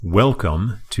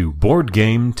Welcome to Board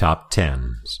Game Top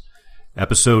Tens,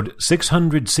 episode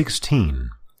 616,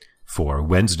 for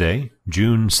Wednesday,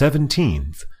 June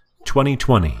 17th,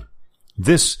 2020.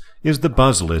 This is the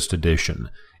Buzz List edition,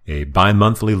 a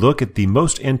bi-monthly look at the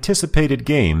most anticipated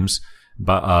games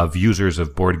of users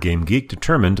of Board Game Geek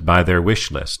determined by their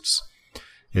wish lists.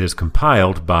 It is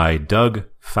compiled by Doug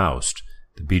Faust,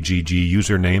 the BGG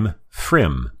username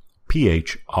Phrim,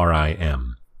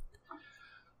 P-H-R-I-M.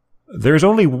 There's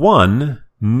only one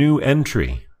new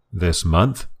entry this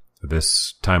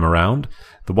time around,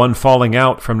 the one falling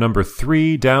out from number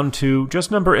 3 down to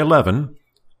just number 11,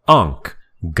 Ankh,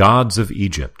 Gods of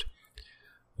Egypt.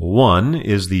 1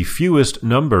 is the fewest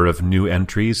number of new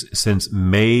entries since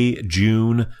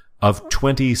May-June of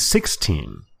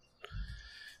 2016.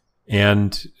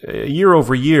 And year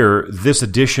over year, this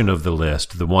edition of the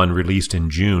list, the one released in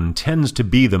June, tends to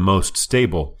be the most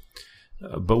stable.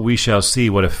 But we shall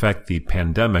see what effect the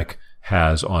pandemic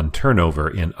has on turnover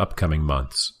in upcoming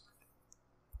months.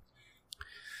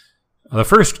 The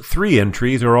first 3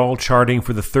 entries are all charting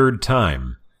for the third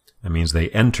time. That means they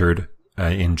entered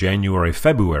in January,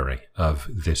 February of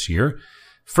this year.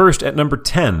 First, at number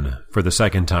 10 for the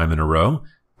second time in a row,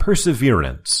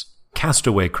 Perseverance,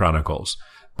 Castaway Chronicles,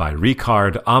 by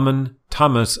Ricard Amann,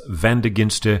 Thomas van de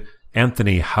Ginste,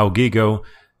 Anthony Haugigo,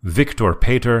 Victor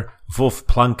Peter, Wolf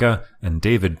Planke, and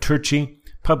David Turchi,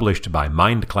 published by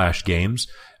Mind Clash Games,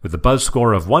 with a buzz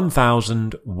score of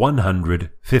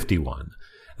 1,151.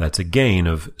 That's a gain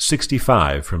of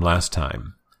 65 from last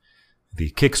time. The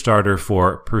Kickstarter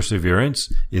for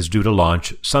Perseverance is due to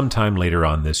launch sometime later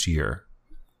on this year.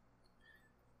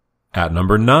 At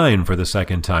number 9 for the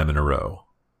second time in a row,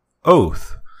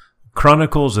 Oath,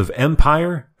 Chronicles of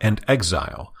Empire and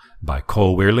Exile, by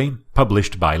Cole Wehrle,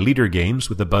 published by Leader Games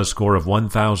with a buzz score of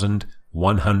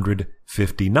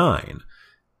 1,159.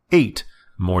 8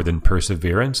 more than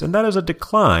Perseverance, and that is a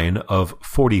decline of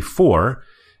 44,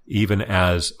 even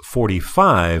as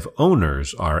 45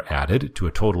 owners are added to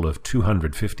a total of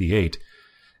 258.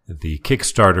 The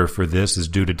Kickstarter for this is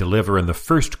due to deliver in the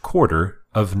first quarter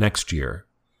of next year.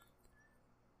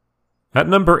 At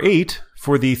number 8,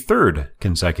 for the third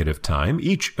consecutive time,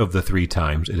 each of the 3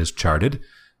 times it is charted,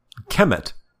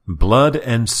 Kemet, Blood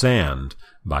and Sand,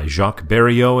 by Jacques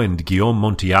Berriot and Guillaume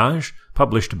Montiage,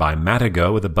 published by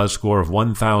Matago with a buzz score of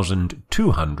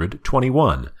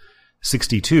 1,221.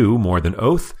 62 more than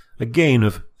Oath, a gain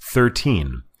of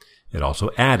 13. It also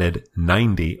added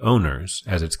 90 owners,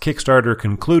 as its Kickstarter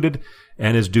concluded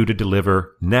and is due to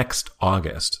deliver next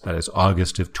August. That is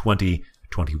August of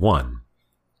 2021.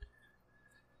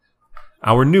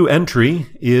 Our new entry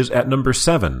is at number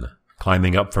 7,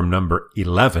 climbing up from number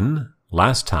 11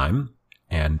 last time,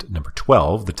 and number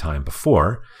 12 the time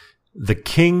before, The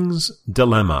King's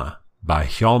Dilemma by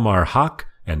Hjalmar Hach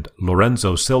and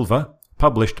Lorenzo Silva,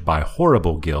 published by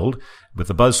Horrible Guild, with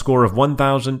a buzz score of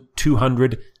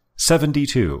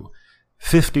 1,272.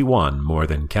 51 more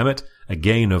than Kemet, a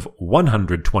gain of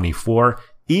 124,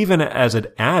 even as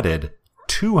it added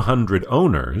 200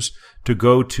 owners to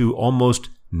go to almost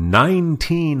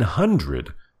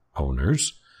 1,900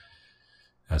 owners.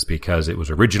 That's because it was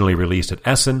originally released at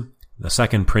Essen. The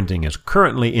second printing is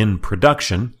currently in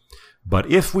production. But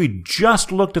if we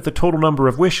just looked at the total number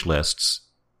of wish lists,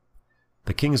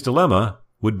 The King's Dilemma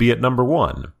would be at number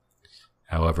 1.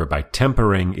 However, by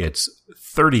tempering its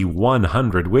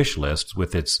 3,100 wish lists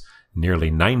with its nearly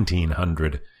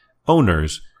 1,900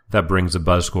 owners, that brings the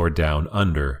buzz score down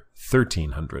under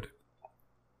 1,300.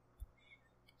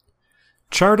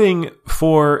 Charting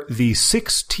for the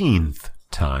 16th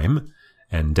time,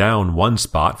 and down 1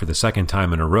 spot for the second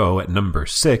time in a row at number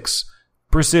 6,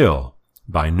 Brazil,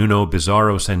 by Nuno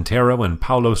Bizarro Centero and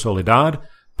Paulo Soledad,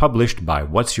 published by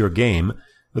What's Your Game,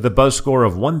 with a buzz score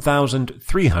of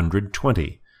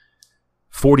 1,320.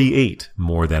 48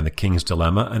 more than The King's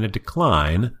Dilemma, and a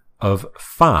decline of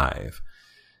 5.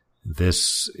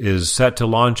 This is set to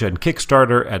launch on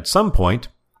Kickstarter at some point,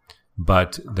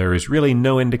 but there is really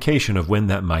no indication of when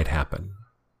that might happen.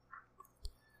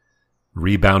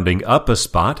 Rebounding up a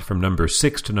spot from number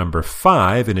 6 to number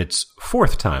 5 in its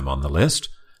 4th time on the list,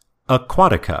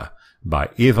 Aquatica by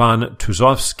Ivan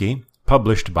Tuzovsky,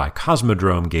 published by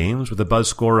Cosmodrome Games with a buzz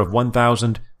score of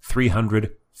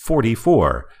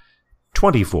 1,344.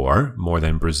 24 more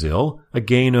than Brazil, a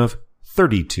gain of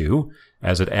 32,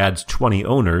 as it adds 20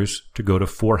 owners to go to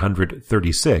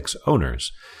 436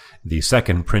 owners. The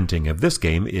second printing of this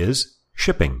game is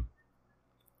shipping.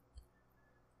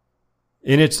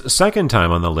 In its second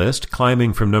time on the list,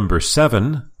 climbing from number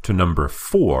 7 to number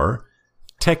 4,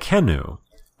 Tekhenu,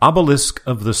 Obelisk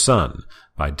of the Sun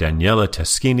by Daniela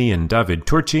Teschini and David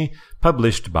Turci,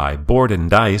 published by Board and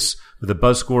Dice, with a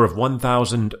buzz score of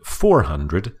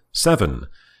 1,407.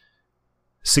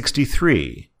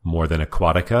 63, More Than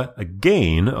Aquatica, a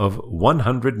gain of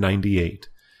 198.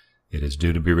 It is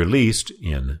due to be released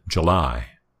in July.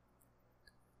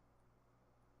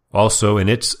 Also, in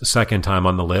its second time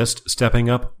on the list, stepping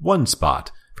up one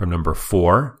spot from number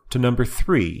 4 to number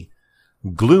 3,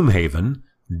 Gloomhaven,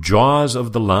 Jaws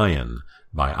of the Lion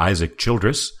by Isaac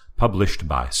Childress, published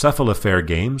by Cephalofair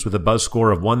Games, with a buzz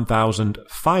score of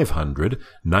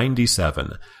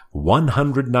 1,597.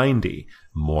 190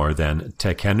 more than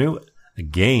Tekhenu, a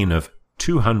gain of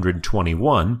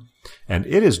 221, and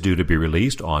it is due to be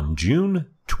released on June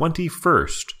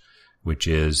 21st, which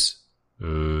is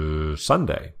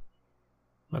Sunday.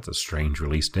 That's a strange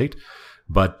release date,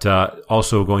 but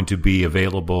also going to be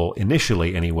available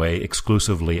initially anyway,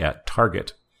 exclusively at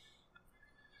Target.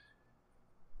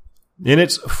 In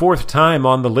its fourth time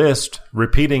on the list,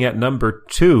 repeating at number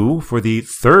 2 for the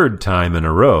third time in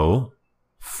a row,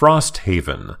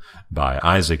 Frosthaven by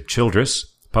Isaac Childress,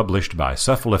 published by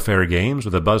Cephalofair Games,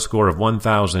 with a buzz score of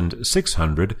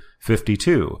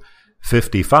 1,652.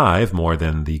 55 more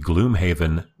than the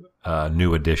Gloomhaven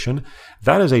new edition.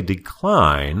 That is a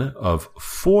decline of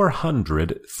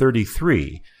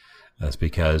 433. That's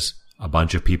because a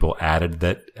bunch of people added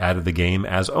the game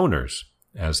as owners,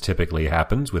 as typically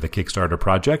happens with a Kickstarter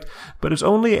project, but it's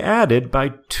only added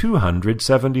by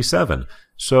 277.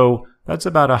 So that's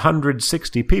about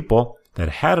 160 people that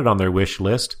had it on their wish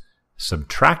list,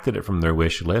 subtracted it from their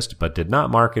wish list, but did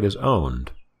not mark it as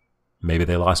owned. Maybe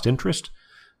they lost interest.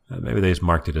 Maybe they just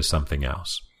marked it as something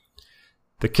else.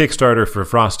 The Kickstarter for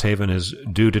Frosthaven is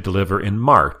due to deliver in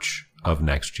March of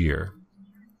next year.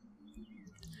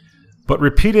 But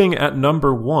repeating at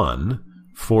number 1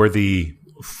 for the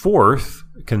 4th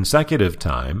consecutive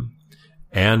time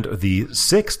and the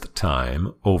 6th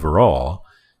time overall,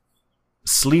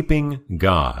 Sleeping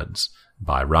Gods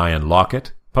by Ryan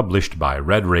Lockett, published by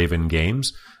Red Raven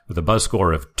Games, with a buzz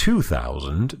score of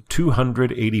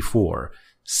 2,284.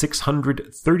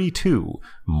 632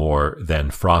 more than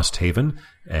Frosthaven,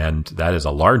 and that is a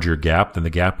larger gap than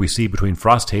the gap we see between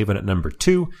Frosthaven at number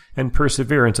 2 and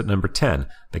Perseverance at number 10.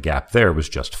 The gap there was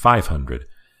just 500.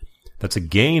 That's a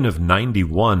gain of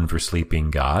 91 for Sleeping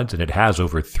Gods, and it has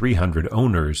over 300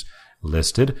 owners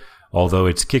listed, although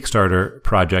its Kickstarter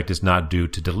project is not due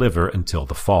to deliver until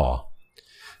the fall.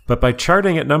 But by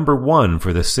charting at number 1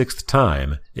 for the 6th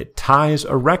time, it ties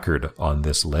a record on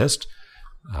this list.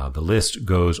 The list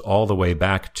goes all the way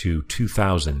back to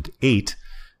 2008.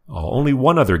 Only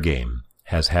one other game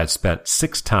has had spent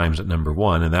 6 times at number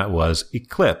 1, and that was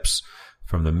Eclipse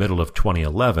from the middle of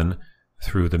 2011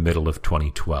 through the middle of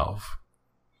 2012.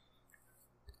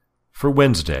 For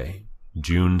Wednesday,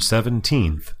 June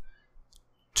 17th,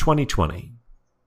 2020.